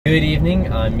Good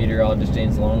evening, I'm Meteorologist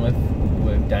James Longworth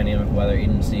with Dynamic Weather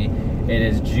Agency. It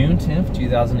is June 10th,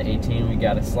 2018. We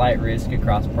got a slight risk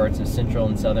across parts of central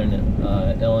and southern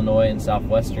Illinois and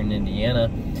southwestern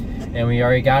Indiana. And we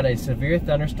already got a severe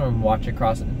thunderstorm watch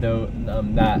across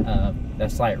that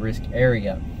slight risk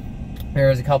area. There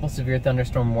is a couple severe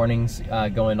thunderstorm warnings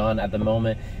going on at the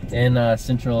moment in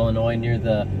central Illinois near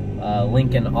the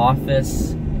Lincoln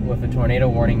office, with a tornado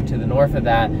warning to the north of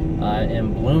that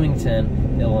in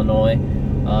Bloomington, Illinois.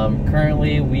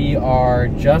 Currently we are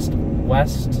just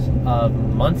west of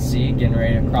Muncie, getting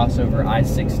ready to cross over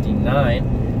I-69,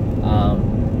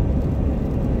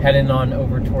 heading on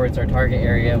over towards our target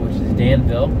area, which is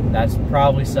Danville. That's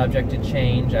probably subject to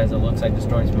change, as it looks like the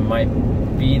storms might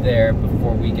be there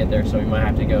before we get there, so we might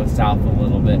have to go south a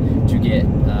little bit to get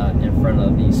in front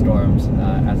of these storms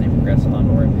as they progress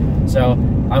onward. So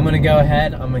I'm going to go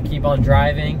ahead, I'm going to keep on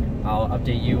driving. I'll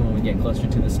update you when we get closer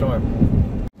to the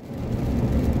storm.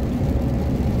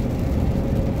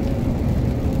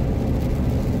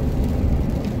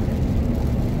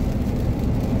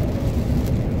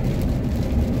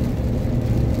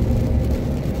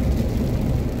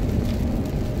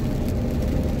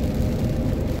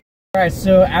 Alright,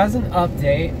 so as an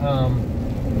update,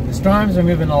 the storms are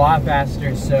moving a lot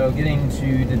faster, so getting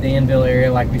to the Danville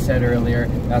area, like we said earlier,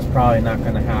 that's probably not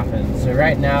going to happen. So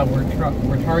right now we're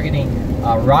targeting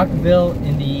Rockville,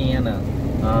 Indiana.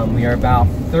 We are about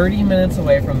 30 minutes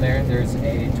away from there. There's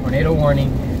a tornado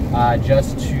warning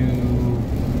just to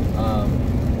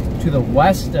the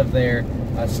west of there,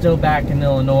 still back in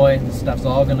Illinois. This stuff's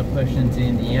all going to push into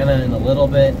Indiana in a little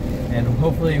bit, and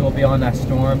hopefully we'll be on that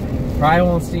storm. Probably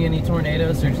won't see any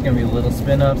tornadoes. There's going to be little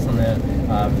spin-ups on the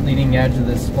leading edge of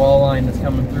this squall line that's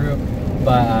coming through.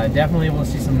 But definitely we'll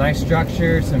see some nice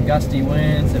structure, some gusty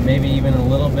winds, and maybe even a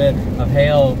little bit of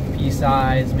hail pea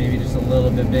size, maybe just a little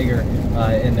bit bigger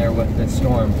in there with the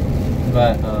storm.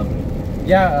 But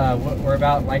yeah, we're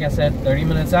about, like I said, 30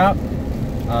 minutes out.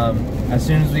 As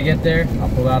soon as we get there, I'll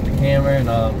pull out the camera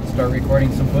and start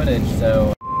recording some footage.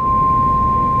 So.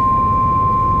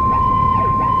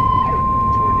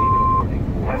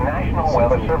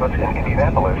 Weather Service in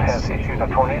Indianapolis has issued a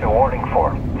tornado warning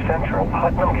for central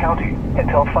Putnam County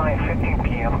until 5:15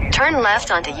 p.m. Turn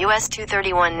left onto US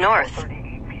 231 North.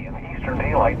 8:38 p.m. Eastern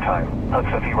Daylight Time. A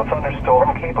severe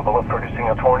thunderstorm capable of producing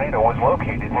a tornado was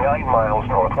located 9 miles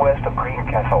northwest of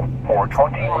Greencastle, or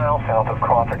 20 miles south of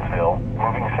Crawfordsville,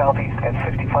 moving southeast at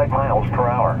 55 miles per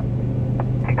hour.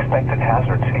 Expected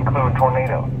hazards include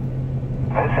tornado.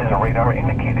 This is a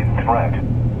radar-indicated threat.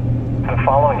 The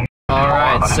following.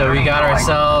 Alright, so we got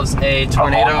ourselves a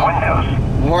tornado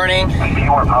warning,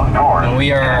 and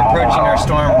we are approaching our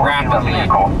storm rapidly.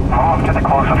 Move to the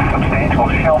closest substantial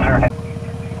shelter.